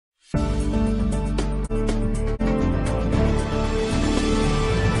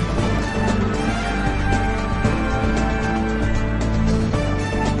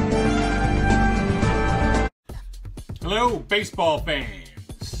Hello, baseball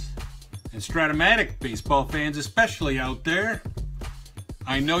fans, and Strat-O-Matic baseball fans especially out there.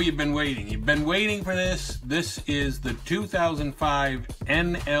 I know you've been waiting. You've been waiting for this. This is the 2005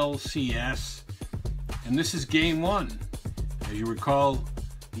 NLCS, and this is Game 1. As you recall,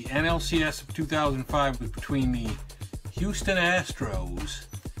 the NLCS of 2005 was between the Houston Astros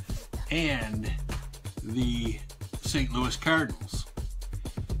and the St. Louis Cardinals.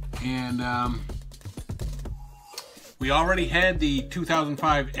 And we already had the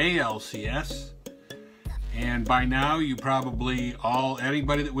 2005 ALCS, and by now you probably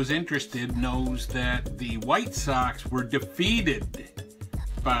anybody that was interested knows that the White Sox were defeated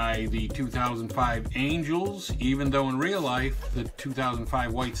by the 2005 Angels, even though in real life the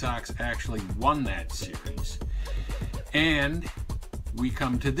 2005 White Sox actually won that series. And we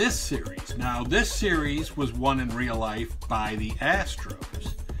come to this series. Now, this series was won in real life by the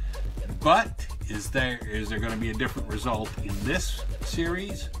Astros, but is there going to be a different result in this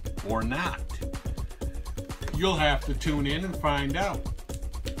series or not? You'll have to tune in and find out.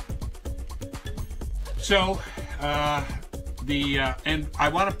 So, and I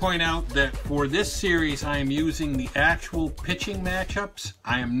want to point out that for this series, I am using the actual pitching matchups.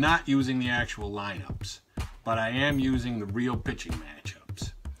 I am not using the actual lineups, but I am using the real pitching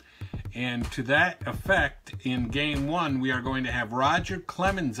matchups. And to that effect, in Game 1, we are going to have Roger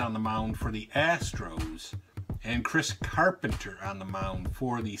Clemens on the mound for the Astros and Chris Carpenter on the mound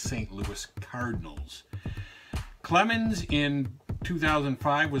for the St. Louis Cardinals. Clemens in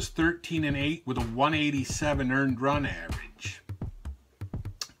 2005 was 13-8 with a 187 earned run average.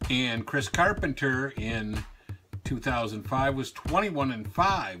 And Chris Carpenter in 2005 was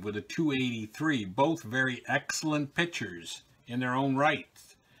 21-5 with a 283. Both very excellent pitchers in their own right.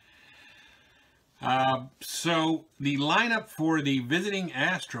 So the lineup for the visiting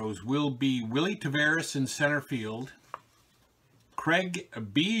Astros will be Willie Taveras in center field, Craig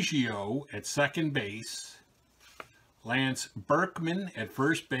Biggio at second base, Lance Berkman at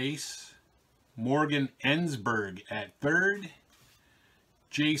first base, Morgan Ensberg at third,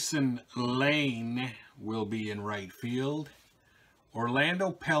 Jason Lane will be in right field, Orlando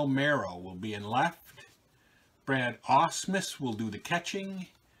Palmeiro will be in left, Brad Ausmus will do the catching,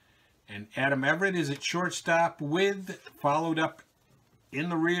 and Adam Everett is at shortstop, followed up in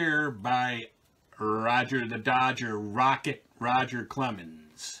the rear by Roger the Dodger Rocket Roger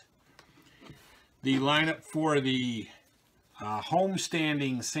Clemens. The lineup for the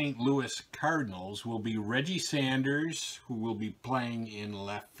homestanding St. Louis Cardinals will be Reggie Sanders, who will be playing in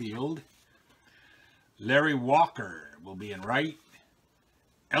left field. Larry Walker will be in right.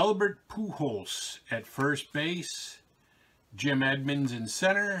 Albert Pujols at first base. Jim Edmonds in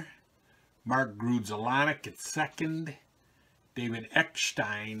center. Mark Grudzielanek at second. David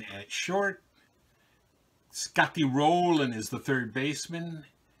Eckstein at short. Scotty Rowland is the third baseman.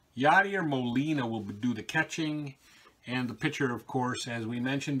 Yadier Molina will do the catching. And the pitcher, of course, as we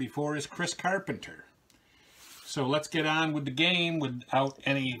mentioned before, is Chris Carpenter. So let's get on with the game without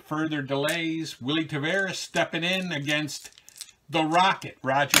any further delays. Willie Taveras stepping in against the Rocket,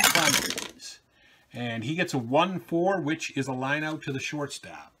 Roger Clemens. And he gets a 1-4, which is a line out to the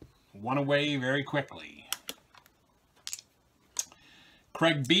shortstop. One away very quickly.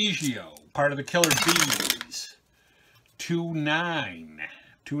 Craig Biggio, part of the Killer Bees. 2-9.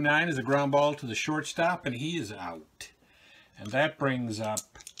 2-9 is a ground ball to the shortstop, and he is out. And that brings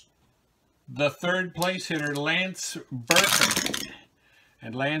up the third place hitter, Lance Berkman.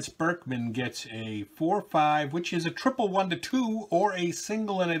 And Lance Berkman gets a 4-5, which is a triple 1-2 or a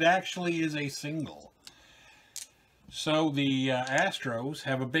single, and it actually is a single. So the Astros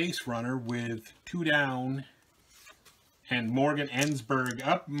have a base runner with 2 down and Morgan Ensberg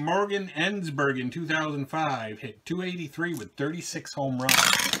up. Morgan Ensberg in 2005 hit 283 with 36 home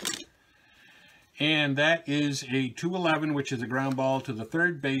runs. And that is a 2-11, which is a ground ball to the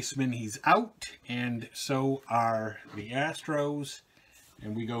third baseman. He's out, and so are the Astros.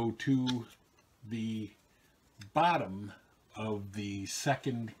 And we go to the bottom of the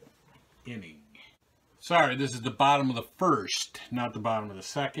second inning. Sorry, this is the bottom of the first, not the bottom of the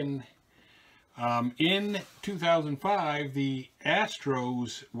second. In 2005, the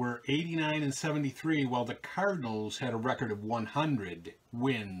Astros were 89-73, while the Cardinals had a record of 100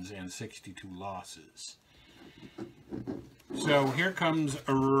 wins and 62 losses. So here comes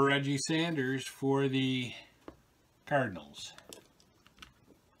Reggie Sanders for the Cardinals.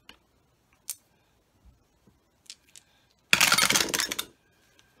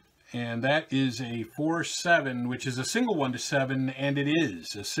 And that is a 4-7, which is a single 1-7, and it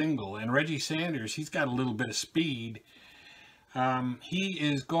is a single. And Reggie Sanders, he's got a little bit of speed. He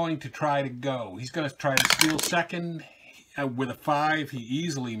is going to try to go. He's going to try to steal second. with a 5, he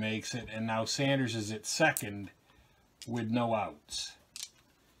easily makes it, and now Sanders is at second with no outs.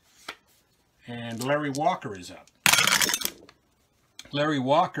 And Larry Walker is up. Larry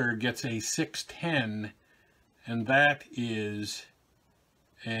Walker gets a 6-10, and that is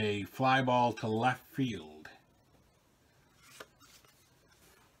a fly ball to left field.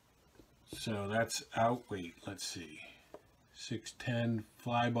 So that's out. Wait, let's see. 6-10,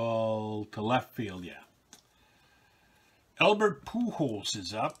 fly ball to left field, yeah. Albert Pujols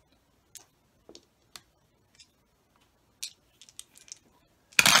is up.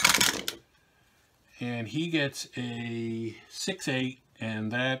 And he gets a 6-8,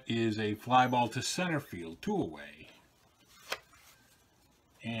 and that is a fly ball to center field, 2 away.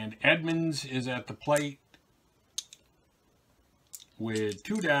 And Edmonds is at the plate with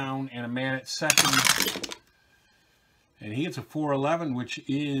 2 down and a man at second. And he gets a 4-11, which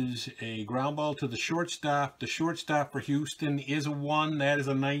is a ground ball to the shortstop. The shortstop for Houston is a 1. That is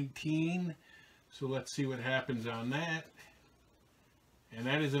a 19. So let's see what happens on that. And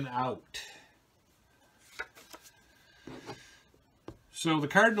that is an out. So the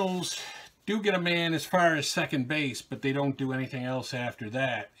Cardinals do get a man as far as second base, but they don't do anything else after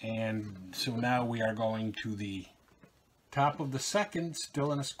that. And so now we are going to the top of the second,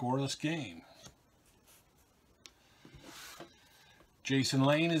 still in a scoreless game. Jason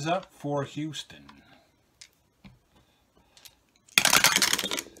Lane is up for Houston.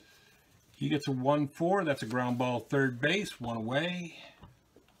 He gets a 1-4. That's a ground ball third base, 1 away.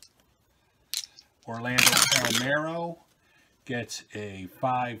 Orlando Palomero gets a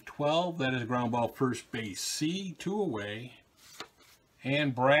 5-12. That is a ground ball first base C, 2 away.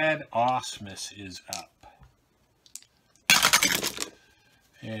 And Brad Ausmus is up.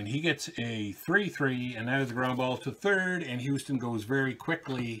 And he gets a 3-3, and that is a ground ball to third, and Houston goes very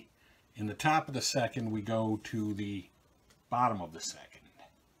quickly. In the top of the second, we go to the bottom of the second.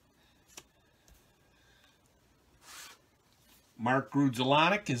 Mark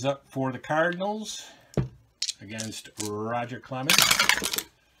Grudzielanek is up for the Cardinals against Roger Clemens.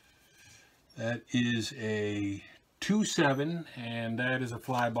 That is a 2-7, and that is a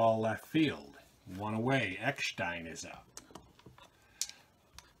fly ball left field. 1 away. Eckstein is up.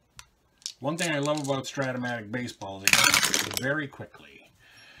 One thing I love about Strat-O-Matic baseball is it goes very quickly.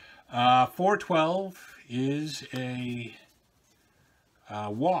 4-12 is a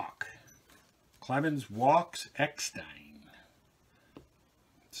walk. Clemens walks Eckstein.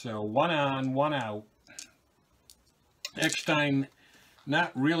 So 1 on, 1 out. Eckstein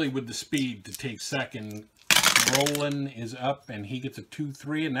not really with the speed to take second. Roland is up, and he gets a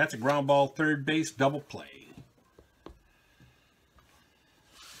 2-3, and that's a ground ball third base double play.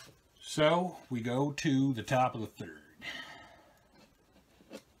 So we go to the top of the third.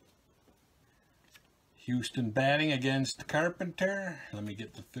 Houston batting against Carpenter. Let me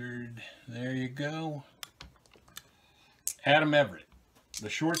get the third. There you go. Adam Everett, the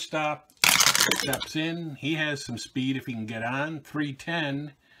shortstop, steps in. He has some speed if he can get on.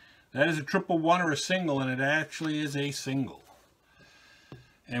 3-10. That is a triple one or a single, and it actually is a single.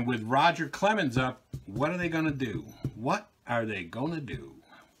 And with Roger Clemens up, what are they going to do? What are they going to do?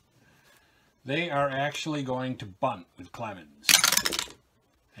 They are actually going to bunt with Clemens.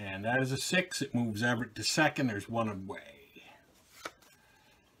 And that is a 6. It moves Everett to second. There's 1 away.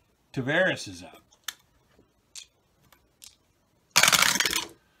 Taveras is up.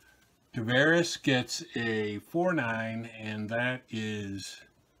 Taveras gets a 4-9, and that is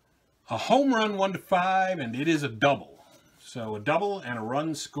a home run 1-5, and it is a double. So a double and a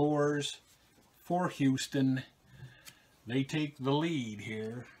run scores for Houston. They take the lead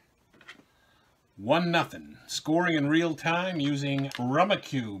here. 1-0. Scoring in real time using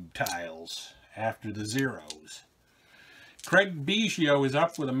Rumacube tiles after the zeros. Craig Biggio is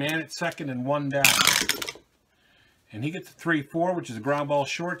up with a man at second and 1 down. And he gets a 3-4, which is a ground ball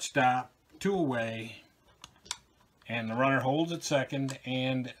shortstop, 2 away. And the runner holds at second,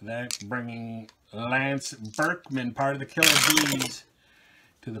 and that's bringing Lance Berkman, part of the Killer Bees,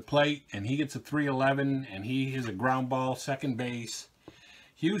 to the plate. And he gets a 3-11, and he is a ground ball second base.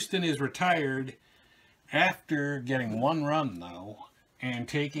 Houston is retired after getting 1 run, though, and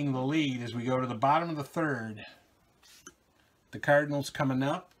taking the lead as we go to the bottom of the third. The Cardinals coming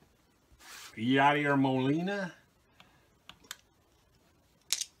up. Yadier Molina.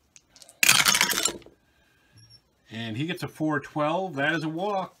 And he gets a 4-12. That is a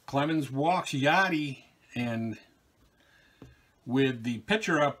walk. Clemens walks Yadi, and with the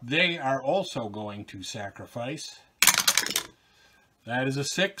pitcher up, they are also going to sacrifice. That is a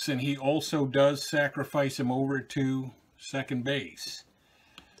 6, and he also does sacrifice him over to second base.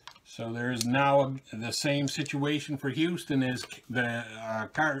 So there is now the same situation for Houston as for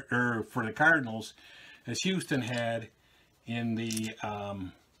the Cardinals as Houston had in the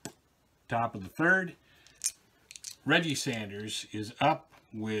top of the third. Reggie Sanders is up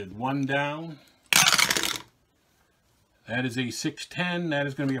with 1 down. That is a 6-10. That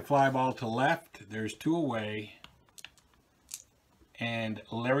is going to be a fly ball to left. There's 2 away. And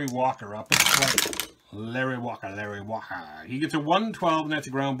Larry Walker up at the plate. Larry Walker. He gets a 1-12, and that's a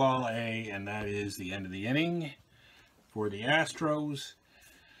ground ball A, and that is the end of the inning for the Astros.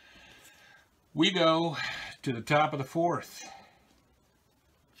 We go to the top of the 4th.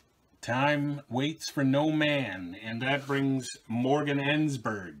 Time waits for no man, and that brings Morgan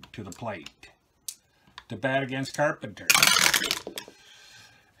Ensberg to the plate to bat against Carpenter.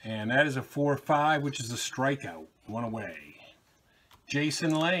 And that is a 4-5, which is a strikeout, 1 away.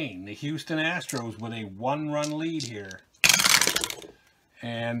 Jason Lane, the Houston Astros, with a 1-run lead here.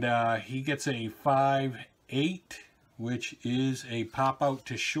 And he gets a 5-8, which is a pop out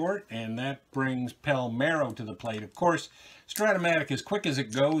to short, and that brings Palmeiro to the plate. Of course, Strat-O-Matic, as quick as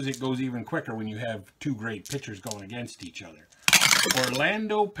it goes even quicker when you have 2 great pitchers going against each other.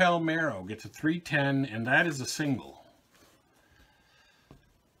 Orlando Palmeiro gets a 3-10, and that is a single.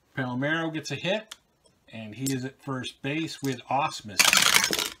 Palmeiro gets a hit, and he is at first base with Osmus.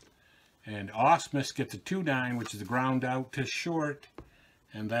 And Osmus gets a 2-9, which is a ground out to short.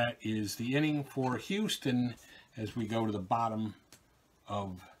 And that is the inning for Houston as we go to the bottom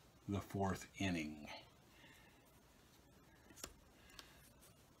of the 4th inning.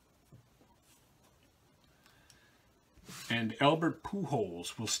 And Albert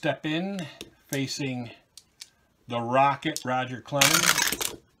Pujols will step in facing the Rocket, Roger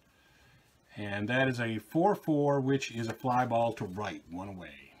Clemens. And that is a 4-4, which is a fly ball to right, 1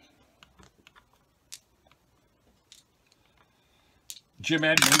 away. Jim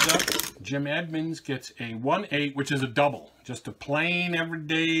Edmonds up. Jim Edmonds gets a 1-8, which is a double. Just a plain,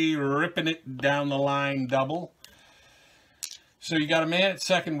 everyday, ripping it down the line double. So you got a man at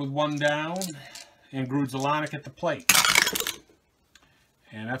second with 1 down, and Grudzielanek at the plate.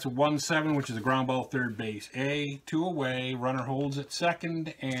 And that's a 1-7, which is a ground ball third base. 2 away. Runner holds at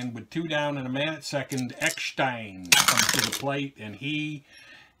second. And with 2 down and a man at second, Eckstein comes to the plate. And he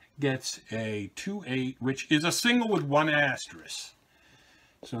gets a 2-8, which is a single with 1 asterisk.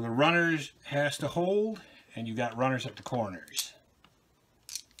 So the runners has to hold. And you got runners at the corners.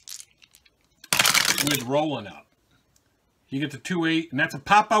 With Rolling up. He gets a 2-8. And that's a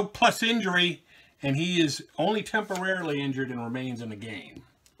pop-out plus injury. And he is only temporarily injured and remains in the game.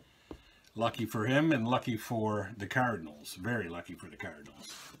 Lucky for him and lucky for the Cardinals. Very lucky for the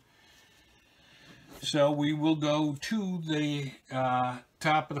Cardinals. So we will go to the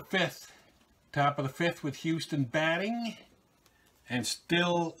top of the 5th. Top of the 5th with Houston batting. And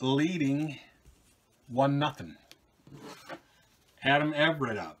still leading 1-0. Adam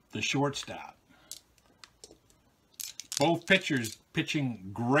Everett up, the shortstop. Both pitchers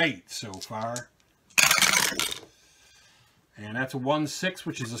pitching great so far. And that's a 1-6,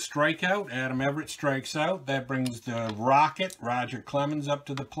 which is a strikeout. Adam Everett strikes out. That brings the Rocket, Roger Clemens, up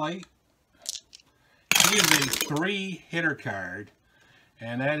to the plate. He is a 3-hitter card.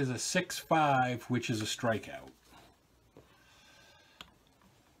 And that is a 6-5, which is a strikeout.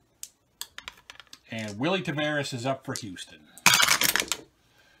 And Willie Taveras is up for Houston.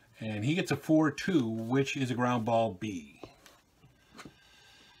 And he gets a 4-2, which is a ground ball B.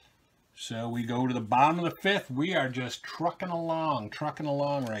 So we go to the bottom of the 5th. We are just trucking along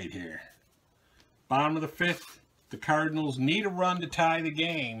right here. Bottom of the 5th, the Cardinals need a run to tie the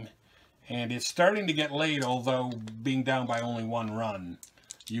game. And it's starting to get late, although being down by only 1 run,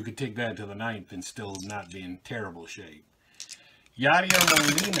 you could take that to the 9th and still not be in terrible shape. Yadier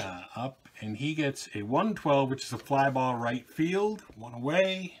Molina up, and he gets a 1-12, which is a fly ball right field. 1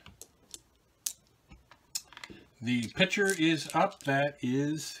 away. The pitcher is up. That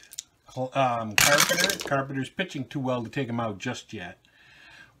is Carpenter. Carpenter's pitching too well to take him out just yet.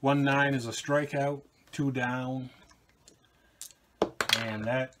 1-9 is a strikeout. 2 down. And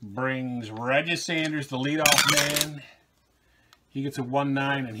that brings Reggie Sanders, the leadoff man. He gets a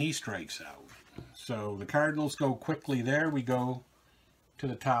 1-9 and he strikes out. So the Cardinals go quickly there. We go to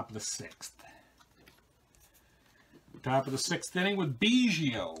the top of the 6th. Top of the 6th inning with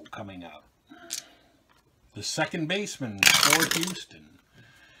Biggio coming up. The second baseman for Houston.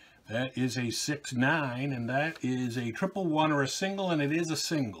 That is a 6-9, and that is a 1-1 or a single, and it is a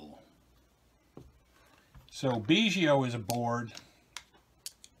single. So Biggio is aboard.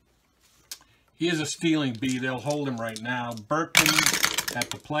 He is a stealing bee. They'll hold him right now. Berkman at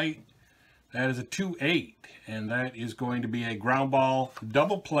the plate. That is a 2-8, and that is going to be a ground ball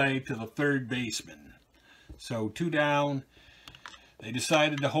double play to the third baseman. So 2 down. They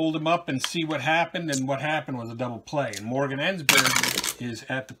decided to hold him up and see what happened, and what happened was a double play. And Morgan Ensberg is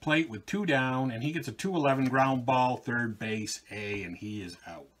at the plate with 2 down, and he gets a 2-11 ground ball, third base A, and he is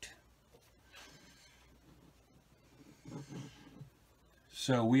out.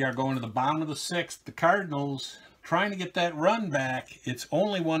 So we are going to the bottom of the 6th. The Cardinals trying to get that run back. It's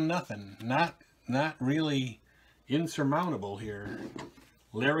only 1-0. Not really insurmountable here.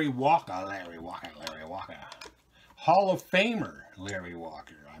 Larry Walker. Hall of Famer Larry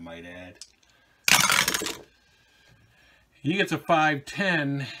Walker, I might add. He gets a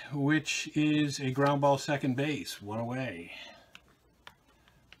 5-10, which is a ground ball second base, 1 away.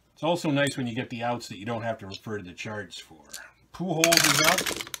 It's also nice when you get the outs that you don't have to refer to the charts for. Pujols is up.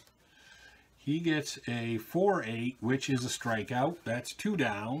 He gets a 4-8, which is a strikeout. That's 2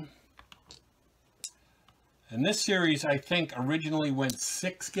 down. And this series, I think, originally went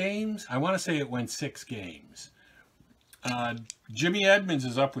 6 games. I want to say it went 6 games. Jimmy Edmonds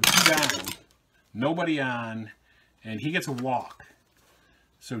is up with 2 down, nobody on, and he gets a walk.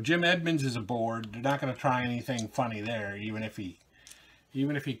 So Jim Edmonds is aboard. They're not going to try anything funny there, even if he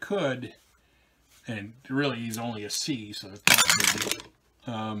could. And really, he's only a C, so that's not a big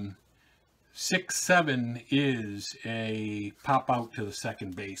deal. 6-7 is a pop out to the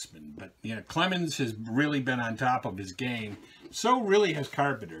second baseman. But, you know, Clemens has really been on top of his game. So really has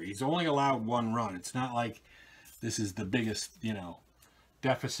Carpenter. He's only allowed 1 run. It's not like this is the biggest, you know,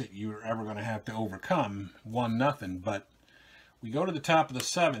 deficit you're ever going to have to overcome, 1-0. But we go to the top of the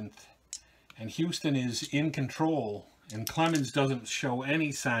 7th, and Houston is in control, and Clemens doesn't show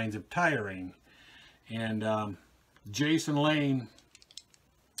any signs of tiring. And Jason Lane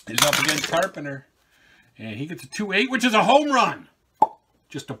is up against Carpenter, and he gets a 2-8, which is a home run.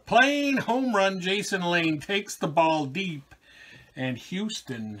 Just a plain home run. Jason Lane takes the ball deep, and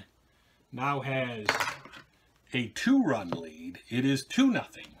Houston now has a 2-run lead. It is 2-0.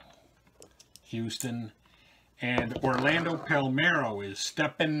 Houston, and Orlando Palmeiro is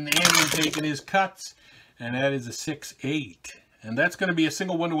stepping in and taking his cuts, and that is a 6-8. And that's going to be a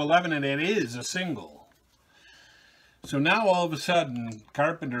single 1-11, and it is a single. So now all of a sudden,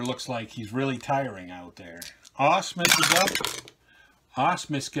 Carpenter looks like he's really tiring out there. Osmus is up.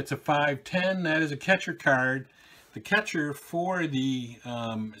 Osmus gets a 5-10. That is a catcher card. The catcher for the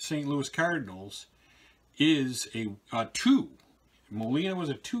St. Louis Cardinals is a 2. Molina was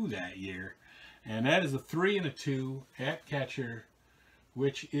a 2 that year. And that is a 3 and a 2 at catcher,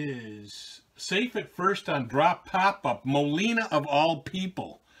 which is safe at first on drop pop-up. Molina, of all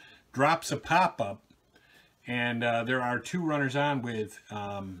people, drops a pop-up. And there are 2 runners on with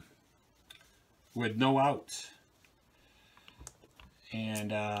no outs.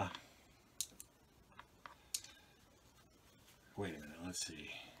 And wait a minute, let's see.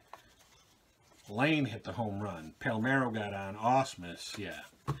 Lane hit the home run. Palmeiro got on. Osmus, yeah.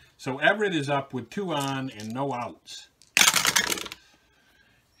 So Everett is up with 2 on and no outs.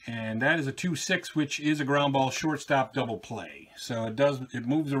 And that is a 2-6, which is a ground ball shortstop double play. So it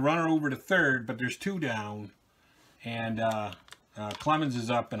moves a runner over to third, but there's 2 down. And Clemens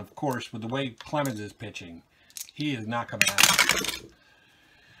is up, and of course, with the way Clemens is pitching, he is not coming out.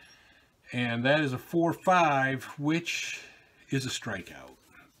 And that is a 4-5, which is a strikeout.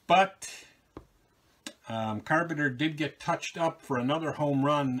 But Carpenter did get touched up for another home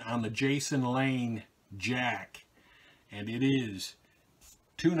run on the Jason Lane jack. And it is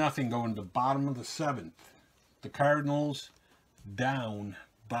 2-0 going to the bottom of the 7th. The Cardinals down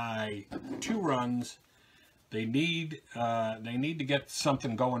by 2 runs. They need to get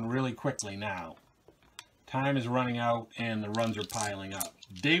something going really quickly now. Time is running out and the runs are piling up.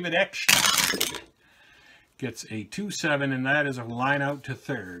 David Eckstein gets a 2-7, and that is a line out to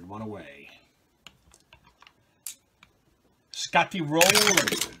third, 1 away. Scotty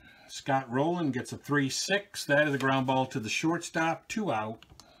Rowland. Scott Rowland gets a 3-6. That is a ground ball to the shortstop, 2 out.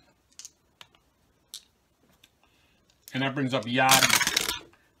 And that brings up Yachty.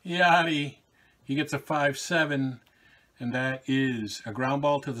 Yachty, he gets a 5-7, and that is a ground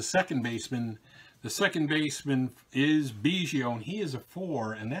ball to the second baseman. The second baseman is Biggio, and he is a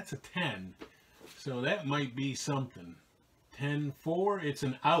 4, and that's a 10. So that might be something. 10-4, it's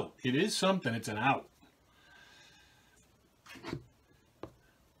an out. It is something, it's an out.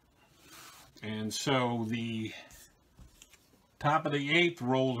 And so the top of the 8th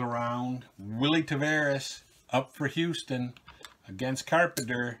rolls around. Willie Taveras up for Houston against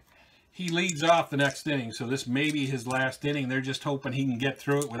Carpenter. He leads off the next inning, so this may be his last inning. They're just hoping he can get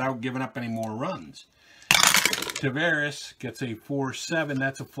through it without giving up any more runs. Taveras gets a 4-7.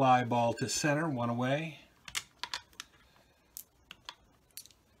 That's a fly ball to center, one away.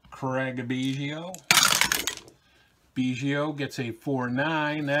 Craig Biggio. Biggio gets a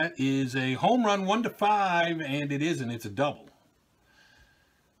 4-9. That is a home run, 1-5, and it isn't. It's a double.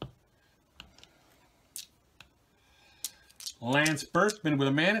 Lance Berkman with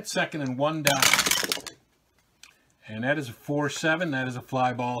a man at second and 1 down. And that is a 4-7. That is a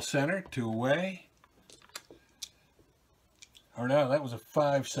fly ball center, 2 away. Or no, that was a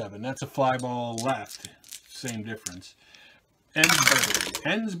 5-7. That's a fly ball left. Same difference.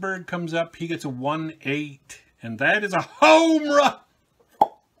 Ensberg comes up. He gets a 1-8. And that is a home run.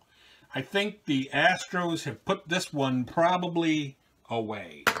 I think the Astros have put this one probably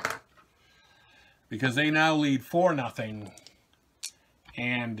away. Because they now lead 4-0.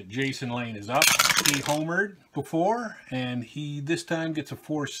 And Jason Lane is up. He homered before. And he this time gets a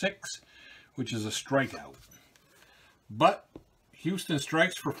 4-6. Which is a strikeout. But Houston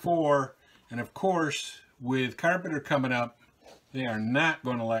strikes for 4. And of course, with Carpenter coming up, they are not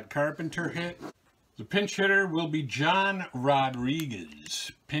going to let Carpenter hit. The pinch hitter will be John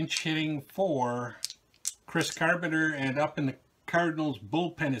Rodriguez. Pinch hitting for Chris Carpenter. And up in the Cardinals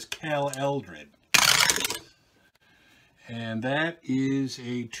bullpen is Cal Eldred. And that is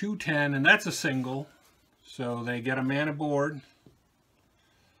a 2-10. And that's a single. So they get a man aboard.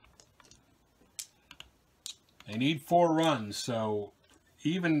 They need 4 runs. So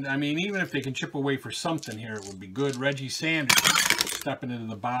even if they can chip away for something here, it would be good. Reggie Sanders stepping into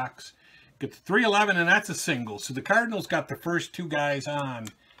the box. Gets 3-11, and that's a single. So the Cardinals got the first 2 guys on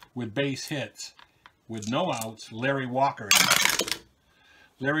with base hits. With no outs, Larry Walker.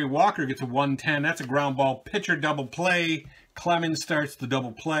 Larry Walker gets a 1-10. That's a ground ball pitcher double play. Clemens starts the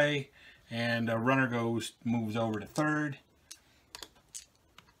double play. And a runner moves over to third.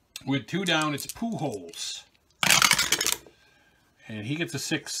 With 2 down, it's Pujols. And he gets a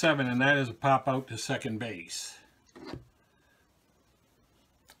 6-7, and that is a pop out to second base.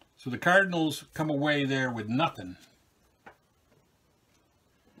 So the Cardinals come away there with nothing.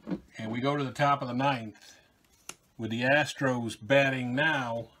 And we go to the top of the 9th with the Astros batting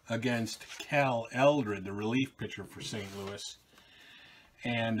now against Cal Eldred, the relief pitcher for St. Louis.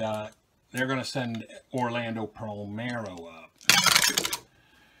 And they're going to send Orlando Palmeiro up.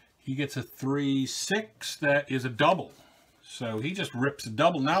 He gets a 3-6. That is a double. So he just rips a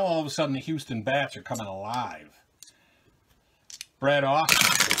double. Now all of a sudden the Houston bats are coming alive. Brad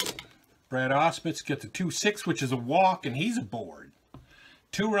Ausmus gets a 2-6, which is a walk, and he's aboard.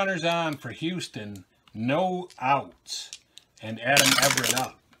 2 runners on for Houston, no outs, and Adam Everett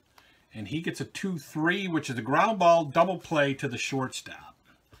up. And he gets a 2-3, which is a ground ball double play to the shortstop.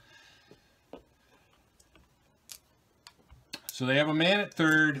 So they have a man at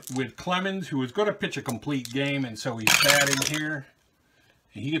third with Clemens, who is going to pitch a complete game, and so he's batting here.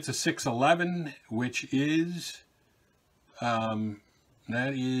 And he gets a 6-11, which is...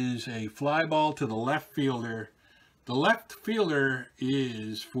 that is a fly ball to the left fielder. The left fielder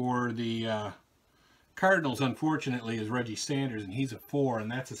is for the Cardinals, unfortunately, is Reggie Sanders, and he's a 4, and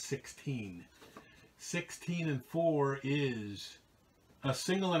that's a 16. 16 and 4 is a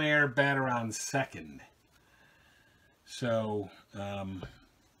single and air batter on second. So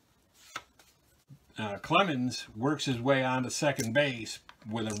Clemens works his way onto second base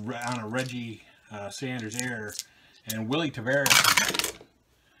with on a Reggie Sanders error. And Willie Taveras,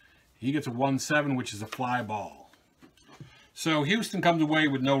 he gets a 1-7, which is a fly ball. So Houston comes away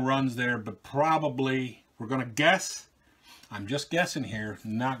with no runs there, but probably, we're going to guess, I'm just guessing here,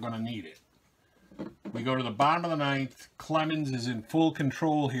 not going to need it. We go to the bottom of the 9th. Clemens is in full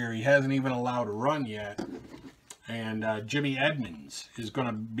control here. He hasn't even allowed a run yet. And Jimmy Edmonds is going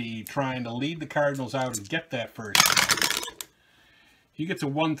to be trying to lead the Cardinals out and get that first run. He gets a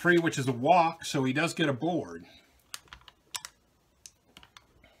 1-3, which is a walk, so he does get aboard.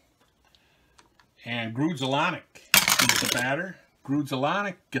 And Grudzielanek is the batter.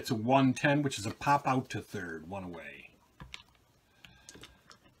 Grudzielanek gets a 1-10, which is a pop out to third, 1 away.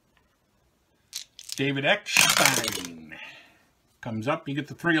 David Eckstein comes up. You get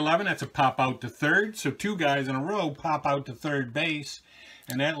the 3-11. That's a pop out to third. So 2 guys in a row pop out to third base.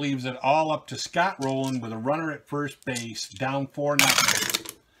 And that leaves it all up to Scott Rowland with a runner at first base, down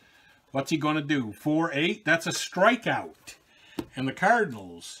 4-0. What's he going to do? 4-8? That's a strikeout. And the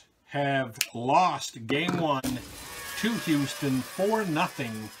Cardinals have lost Game 1 to Houston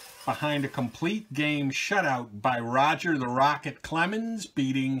 4-0 behind a complete game shutout by Roger the Rocket Clemens,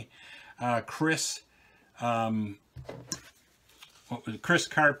 beating Chris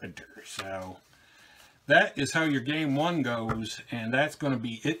Carpenter. So that is how your game 1 goes, and that's going to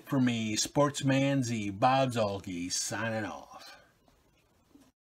be it for me. Sportsman Z, Bob Zolke, signing off.